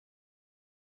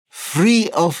free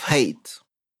of hate.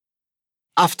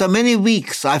 After many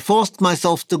weeks, I forced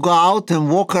myself to go out and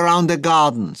walk around the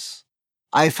gardens.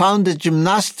 I found a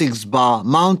gymnastics bar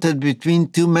mounted between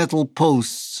two metal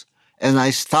posts, and I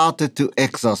started to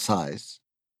exercise.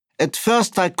 At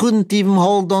first, I couldn't even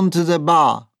hold on to the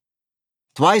bar.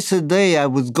 Twice a day, I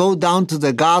would go down to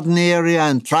the garden area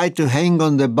and try to hang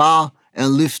on the bar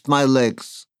and lift my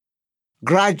legs.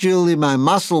 Gradually, my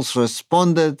muscles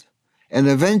responded, and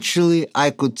eventually I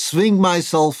could swing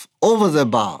myself over the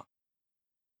bar.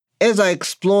 As I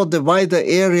explored the wider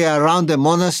area around the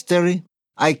monastery,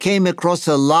 I came across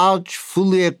a large,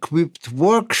 fully equipped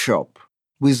workshop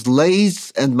with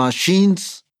lathes and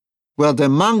machines where the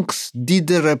monks did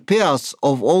the repairs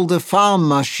of all the farm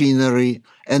machinery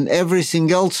and everything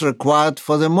else required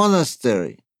for the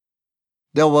monastery.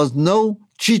 There was no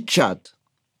chit-chat.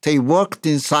 They worked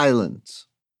in silence.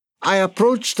 I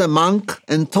approached the monk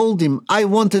and told him I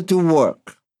wanted to work.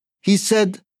 He said,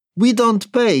 "We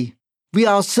don't pay. We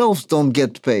ourselves don't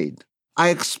get paid." I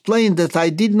explained that I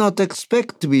did not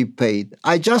expect to be paid.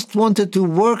 I just wanted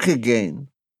to work again.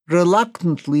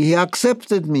 Reluctantly, he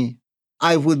accepted me.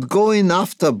 I would go in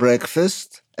after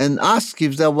breakfast and ask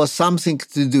if there was something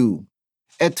to do.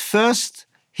 At first,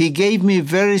 he gave me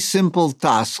very simple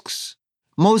tasks,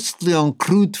 mostly on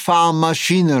crude farm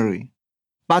machinery,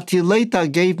 but he later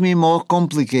gave me more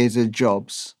complicated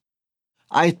jobs.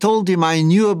 I told him I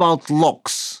knew about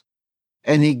locks,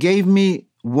 and he gave me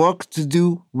work to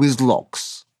do with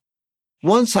locks.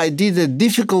 Once I did a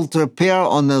difficult repair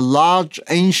on a large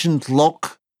ancient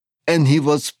lock, and he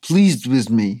was pleased with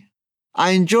me.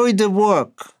 I enjoyed the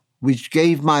work, which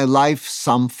gave my life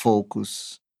some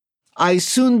focus. I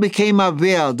soon became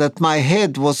aware that my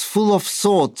head was full of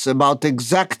thoughts about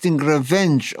exacting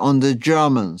revenge on the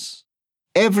Germans.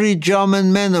 Every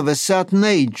German man of a certain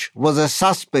age was a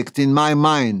suspect in my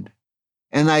mind,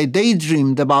 and I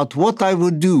daydreamed about what I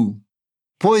would do: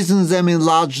 poison them in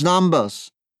large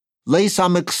numbers, lay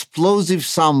some explosive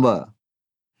somewhere.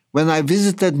 When I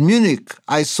visited Munich,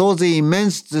 I saw the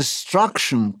immense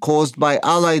destruction caused by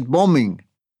Allied bombing,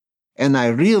 and I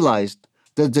realized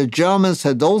that the Germans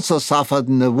had also suffered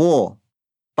in the war,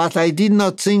 but I did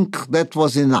not think that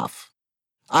was enough.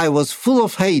 I was full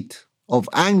of hate, of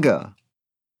anger.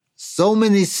 So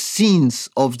many scenes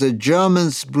of the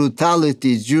Germans'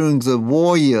 brutality during the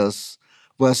war years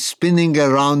were spinning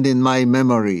around in my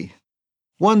memory.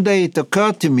 One day it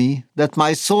occurred to me that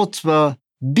my thoughts were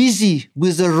busy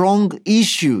with the wrong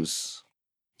issues.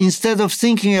 Instead of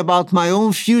thinking about my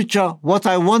own future, what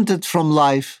I wanted from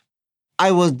life,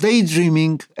 I was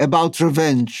daydreaming about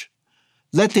revenge,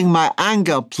 letting my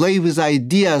anger play with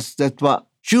ideas that were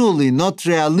surely not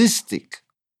realistic.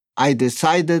 I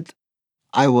decided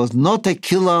I was not a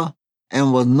killer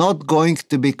and was not going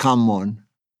to become one.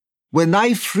 When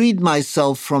I freed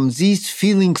myself from these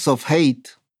feelings of hate,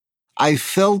 I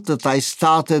felt that I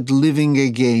started living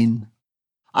again.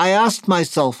 I asked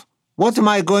myself, what am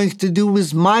I going to do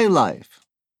with my life?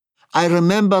 I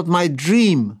remembered my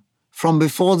dream from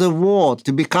before the war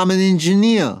to become an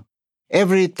engineer.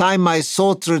 Every time my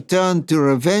thoughts returned to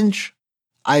revenge,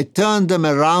 I turned them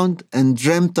around and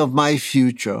dreamt of my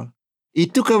future.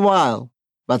 It took a while,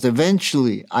 but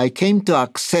eventually I came to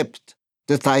accept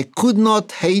that I could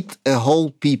not hate a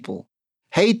whole people.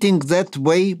 Hating that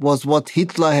way was what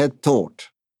Hitler had taught.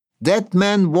 That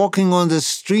man walking on the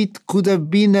street could have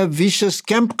been a vicious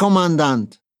camp commandant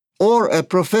or a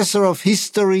professor of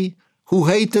history who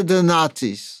hated the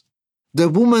Nazis. The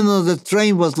woman on the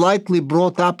train was likely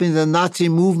brought up in the Nazi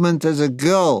movement as a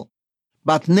girl,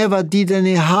 but never did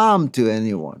any harm to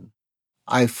anyone.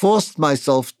 I forced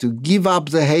myself to give up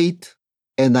the hate,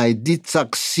 and I did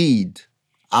succeed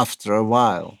after a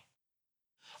while.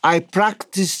 I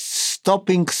practiced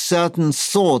stopping certain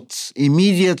thoughts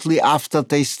immediately after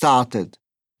they started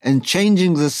and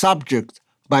changing the subject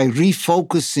by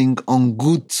refocusing on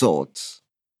good thoughts.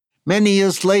 Many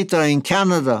years later in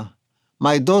Canada,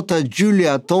 my daughter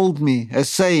Julia told me a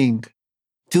saying,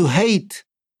 "To hate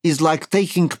is like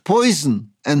taking poison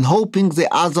and hoping the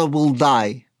other will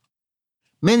die."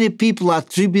 Many people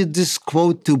attribute this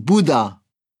quote to Buddha,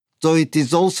 though it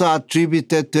is also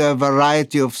attributed to a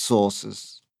variety of sources.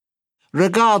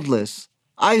 Regardless,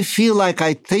 I feel like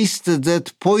I tasted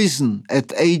that poison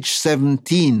at age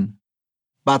 17,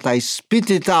 but I spit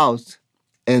it out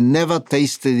and never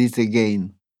tasted it again.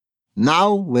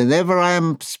 Now, whenever I am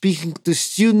speaking to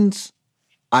students,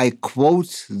 I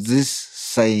quote this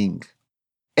saying.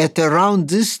 At around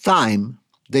this time,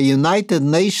 the United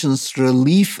Nations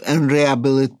Relief and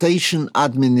Rehabilitation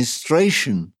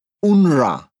Administration,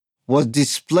 UNRWA, was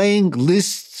displaying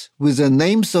lists with the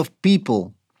names of people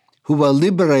who were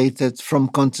liberated from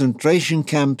concentration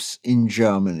camps in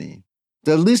Germany.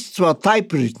 The lists were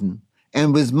typewritten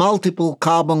and with multiple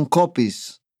carbon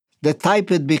copies. The type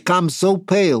had become so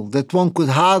pale that one could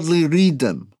hardly read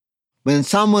them. When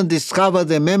someone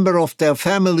discovered a member of their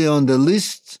family on the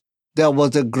list, there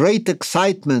was a great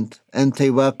excitement and they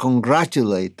were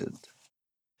congratulated.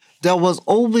 There was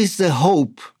always the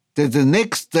hope that the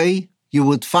next day you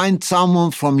would find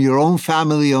someone from your own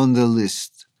family on the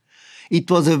list. It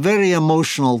was a very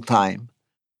emotional time.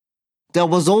 There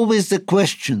was always the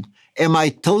question, am I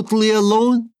totally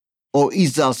alone or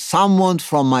is there someone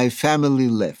from my family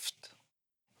left?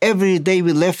 Every day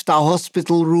we left our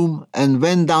hospital room and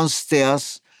went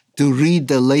downstairs to read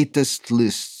the latest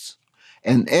lists.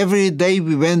 And every day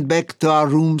we went back to our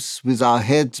rooms with our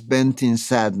heads bent in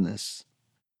sadness.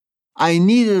 I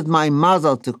needed my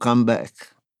mother to come back.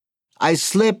 I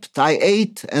slept, I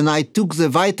ate, and I took the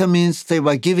vitamins they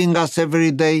were giving us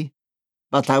every day,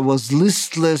 but I was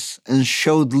listless and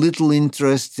showed little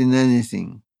interest in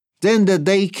anything. Then the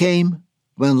day came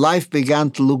when life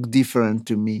began to look different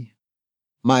to me.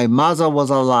 My mother was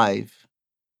alive.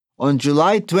 On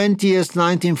July 20th,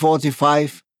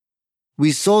 1945,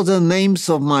 we saw the names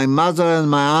of my mother and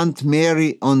my Aunt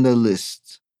Mary on the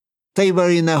list. They were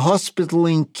in a hospital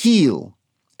in Kiel,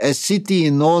 a city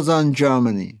in northern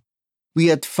Germany. We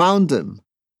had found them.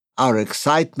 Our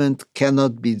excitement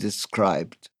cannot be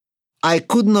described. I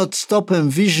could not stop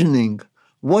envisioning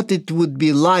what it would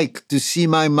be like to see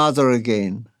my mother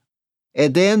again.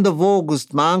 At the end of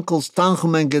August, my uncles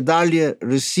Tanchum and Gedalia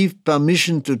received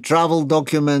permission to travel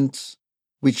documents,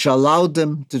 which allowed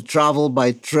them to travel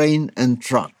by train and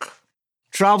truck.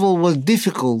 Travel was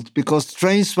difficult because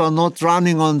trains were not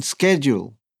running on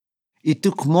schedule. It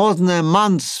took more than a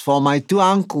month for my two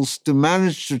uncles to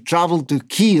manage to travel to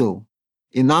Kiel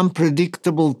in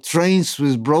unpredictable trains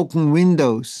with broken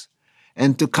windows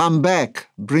and to come back,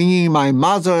 bringing my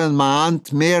mother and my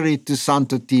Aunt Mary to St.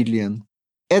 Ottilian.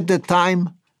 At the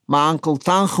time, my uncle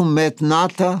Tanchum met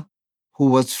Nata, who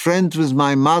was friends with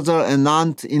my mother and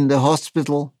aunt in the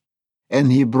hospital,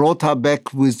 and he brought her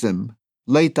back with him.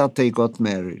 Later they got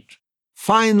married.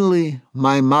 Finally,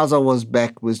 my mother was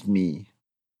back with me.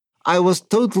 I was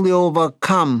totally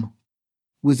overcome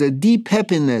with a deep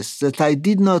happiness that I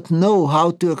did not know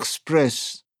how to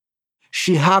express.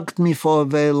 She hugged me for a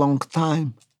very long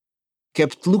time,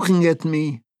 kept looking at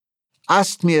me,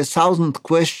 asked me 1,000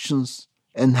 questions,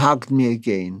 and hugged me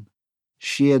again.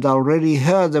 She had already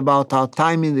heard about our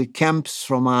time in the camps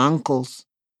from my uncles,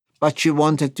 but she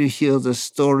wanted to hear the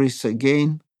stories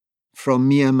again from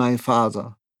me and my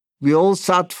father. We all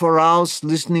sat for hours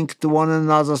listening to one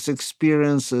another's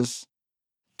experiences,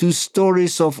 to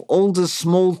stories of all the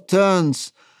small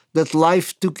turns that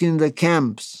life took in the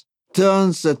camps,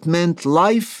 turns that meant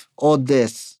life or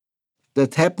death,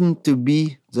 that happened to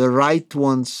be the right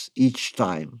ones each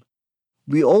time.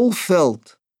 We all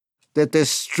felt that a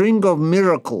string of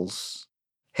miracles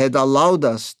had allowed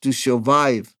us to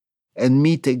survive and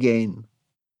meet again.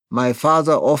 My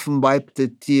father often wiped a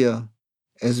tear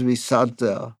as we sat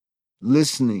there,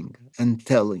 listening and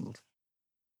telling.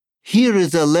 Here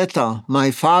is a letter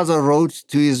my father wrote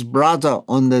to his brother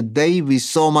on the day we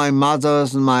saw my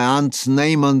mother's and my aunt's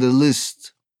name on the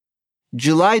list.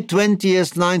 July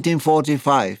 20th,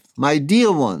 1945. My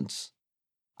dear ones,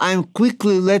 I am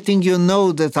quickly letting you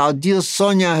know that our dear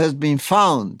Sonia has been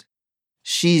found.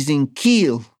 She is in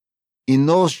Kiel, in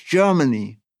North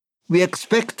Germany. We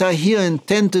expect her here in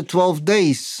 10 to 12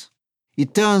 days.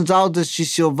 It turns out that she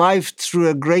survived through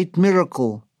a great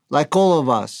miracle, like all of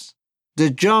us. The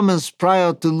Germans,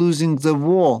 prior to losing the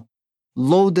war,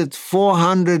 loaded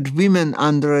 400 women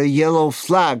under a yellow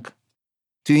flag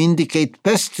to indicate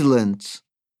pestilence,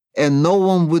 and no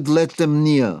one would let them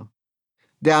near.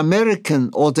 The American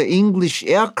or the English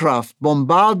aircraft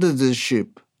bombarded the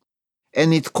ship,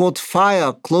 and it caught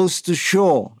fire close to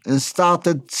shore and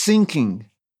started sinking.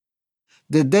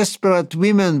 The desperate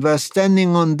women were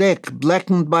standing on deck,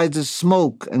 blackened by the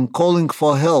smoke and calling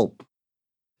for help.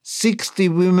 60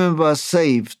 women were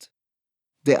saved.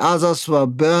 The others were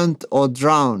burned or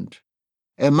drowned.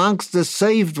 Amongst the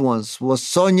saved ones was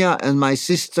Sonia and my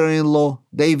sister-in-law,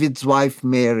 David's wife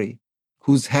Mary,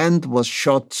 whose hand was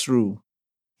shot through.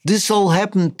 This all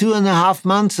happened 2.5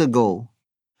 months ago.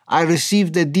 I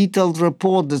received a detailed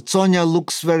report that Sonia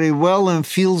looks very well and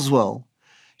feels well.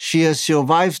 She has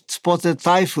survived spotted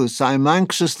typhus. I am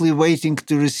anxiously waiting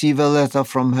to receive a letter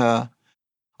from her.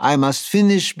 I must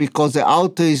finish because the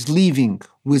author is leaving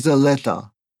with a letter.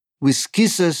 With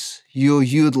kisses, your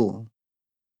Yudel.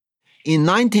 In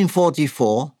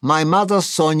 1944, my mother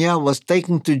Sonia was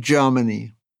taken to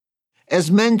Germany. As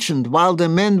mentioned, while the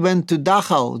men went to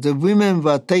Dachau, the women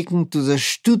were taken to the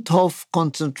Stutthof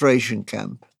concentration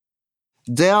camp.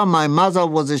 There, my mother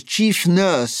was a chief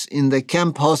nurse in the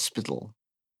camp hospital.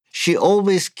 She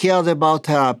always cared about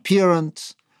her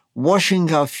appearance, washing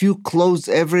her few clothes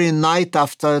every night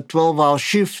after a 12-hour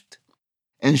shift,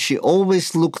 and she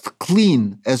always looked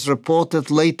clean, as reported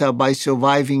later by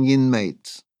surviving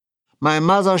inmates. My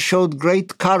mother showed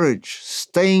great courage,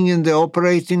 staying in the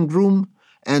operating room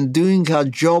and doing her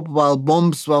job while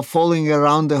bombs were falling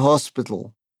around the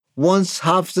hospital. Once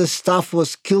half the staff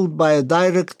was killed by a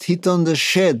direct hit on the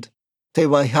shed they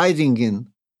were hiding in,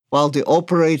 while the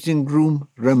operating room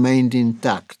remained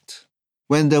intact.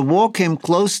 When the war came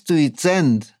close to its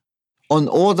end, on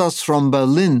orders from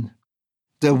Berlin,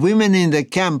 the women in the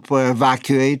camp were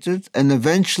evacuated and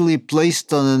eventually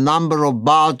placed on a number of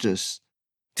barges,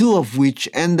 two of which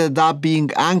ended up being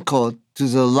anchored to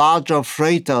the larger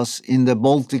freighters in the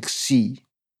Baltic Sea.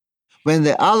 When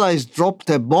the Allies dropped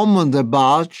a bomb on the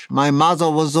barge my mother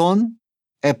was on,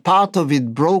 a part of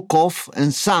it broke off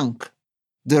and sank.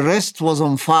 The rest was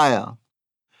on fire.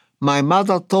 My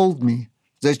mother told me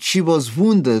that she was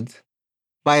wounded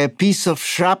by a piece of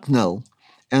shrapnel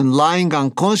and lying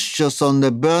unconscious on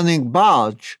the burning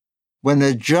barge when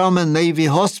a German Navy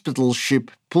hospital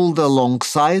ship pulled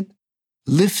alongside,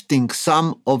 lifting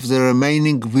some of the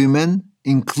remaining women,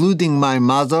 including my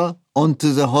mother,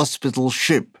 onto the hospital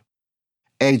ship.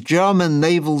 A German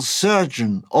naval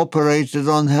surgeon operated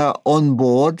on her on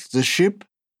board the ship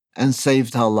and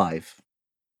saved her life.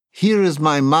 Here is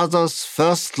my mother's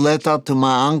first letter to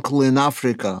my uncle in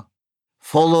Africa,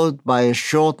 followed by a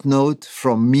short note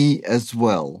from me as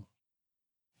well.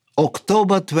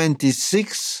 October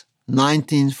 26,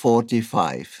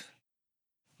 1945.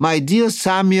 My dear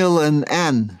Samuel and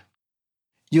Anne,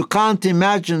 you can't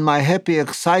imagine my happy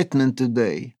excitement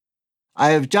today.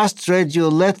 I have just read your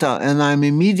letter and I'm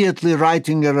immediately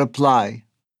writing a reply.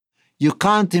 You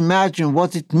can't imagine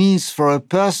what it means for a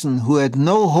person who had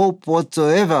no hope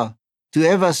whatsoever to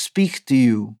ever speak to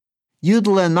you.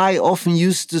 Yudel and I often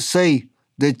used to say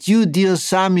that you, dear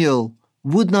Samuel,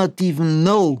 would not even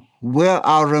know where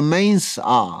our remains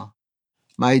are.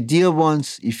 My dear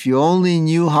ones, if you only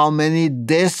knew how many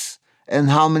deaths and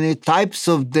how many types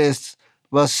of deaths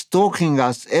were stalking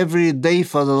us every day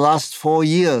for the last 4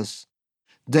 years,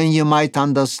 then you might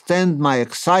understand my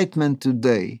excitement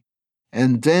today.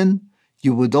 And then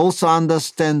you would also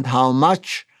understand how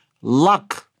much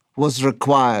luck was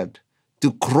required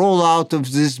to crawl out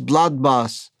of this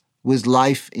bloodbath with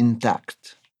life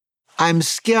intact. I'm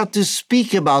scared to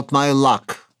speak about my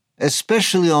luck,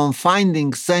 especially on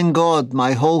finding, thank God,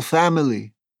 my whole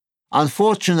family.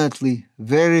 Unfortunately,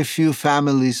 very few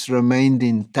families remained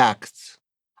intact.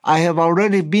 I have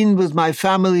already been with my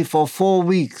family for 4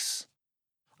 weeks.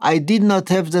 I did not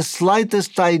have the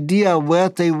slightest idea where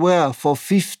they were for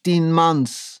 15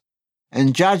 months,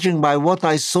 and judging by what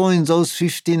I saw in those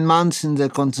 15 months in the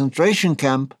concentration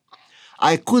camp,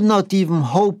 I could not even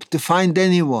hope to find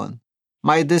anyone.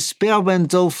 My despair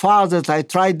went so far that I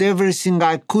tried everything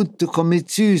I could to commit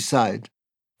suicide.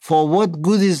 For what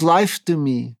good is life to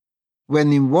me,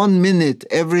 when in 1 minute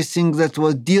everything that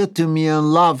was dear to me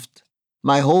and loved,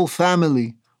 my whole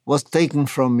family, was taken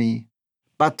from me?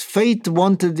 But fate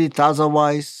wanted it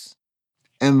otherwise,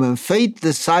 and when fate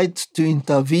decides to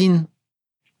intervene,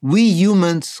 we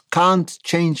humans can't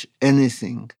change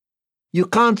anything. You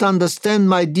can't understand,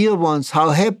 my dear ones,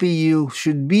 how happy you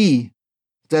should be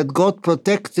that God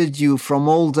protected you from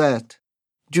all that.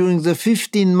 During the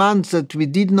 15 months that we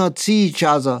did not see each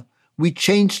other, we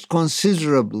changed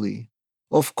considerably.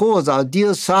 Of course, our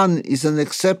dear son is an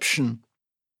exception.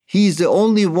 He is the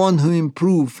only one who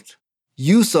improved.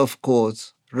 Youth, of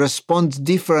course, responds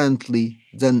differently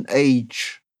than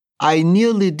age. I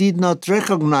nearly did not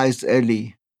recognize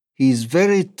Eli. He is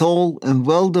very tall and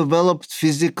well-developed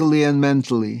physically and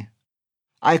mentally.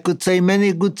 I could say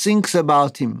many good things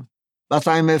about him, but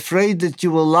I'm afraid that you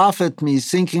will laugh at me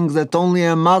thinking that only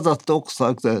a mother talks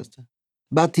like that.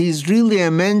 But he is really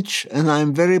a mensch and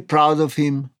I'm very proud of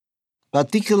him,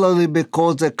 particularly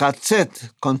because the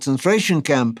KZ, concentration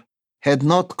camp, had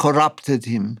not corrupted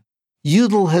him.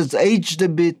 Yudel has aged a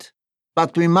bit,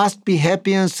 but we must be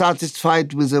happy and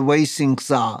satisfied with the way things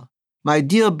are. My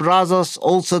dear brothers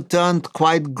also turned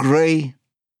quite grey.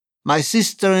 My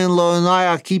sister-in-law and I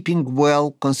are keeping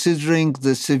well, considering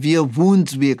the severe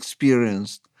wounds we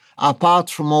experienced,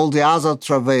 apart from all the other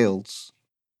travails.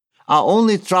 Our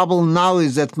only trouble now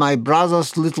is that my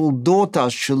brother's little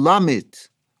daughter, Shulamit,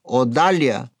 or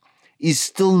Dalia, is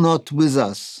still not with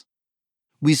us.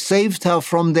 We saved her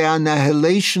from the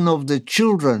annihilation of the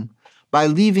children by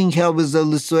leaving her with a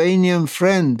Lithuanian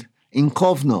friend in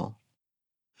Kovno.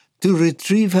 To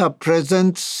retrieve her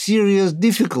presents serious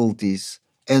difficulties,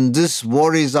 and this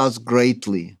worries us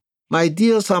greatly. My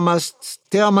dears, I must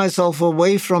tear myself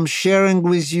away from sharing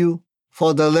with you,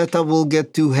 for the letter will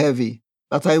get too heavy.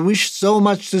 But I wish so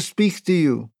much to speak to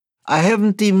you. I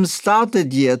haven't even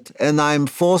started yet, and I am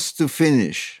forced to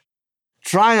finish.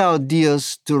 Try, our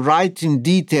dears, to write in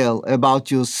detail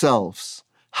about yourselves,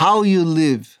 how you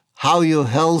live, how your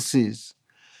health is.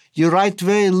 You write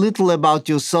very little about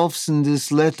yourselves in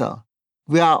this letter.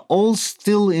 We are all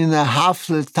still in a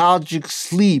half-lethargic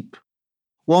sleep.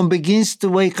 One begins to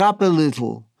wake up a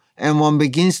little, and one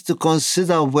begins to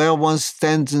consider where one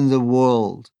stands in the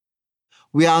world.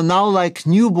 We are now like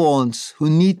newborns who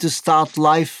need to start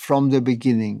life from the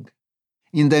beginning.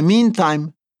 In the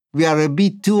meantime, we are a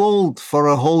bit too old for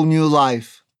a whole new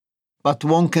life, but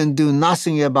one can do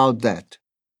nothing about that.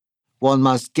 One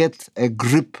must get a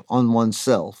grip on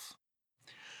oneself.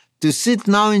 To sit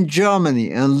now in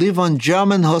Germany and live on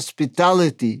German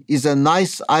hospitality is a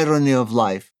nice irony of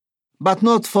life, but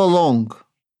not for long.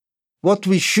 What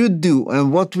we should do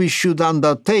and what we should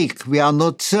undertake, we are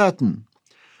not certain.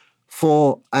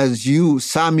 For, as you,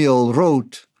 Samuel,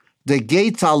 wrote, the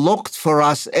gates are locked for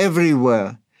us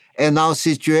everywhere, and our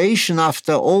situation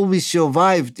after all we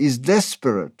survived is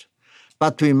desperate.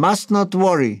 But we must not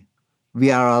worry.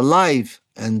 We are alive,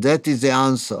 and that is the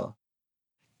answer.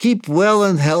 Keep well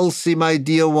and healthy, my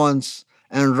dear ones,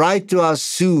 and write to us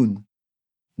soon.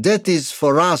 That is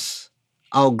for us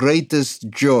our greatest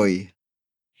joy.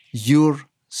 Your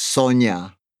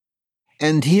Sonia.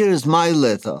 And here is my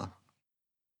letter.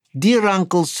 Dear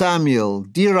Uncle Samuel,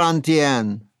 dear Auntie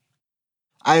Anne,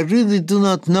 I really do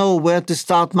not know where to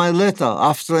start my letter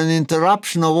after an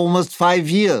interruption of almost 5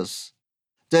 years.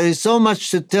 There is so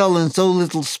much to tell in so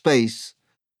little space.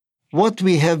 What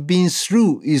we have been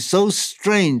through is so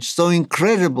strange, so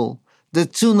incredible,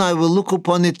 that soon I will look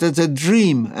upon it as a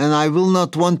dream, and I will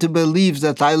not want to believe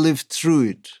that I lived through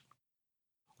it.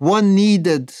 One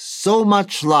needed so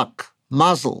much luck,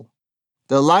 mazel.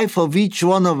 The life of each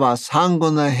one of us hung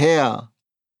on a hair.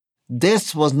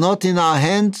 Death was not in our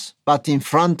hands, but in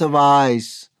front of our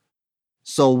eyes.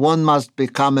 So one must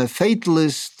become a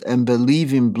fatalist and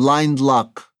believe in blind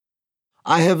luck.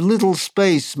 I have little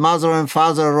space. Mother and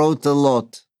father wrote a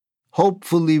lot.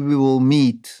 Hopefully we will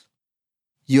meet.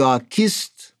 You are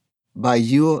kissed by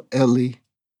your Ellie.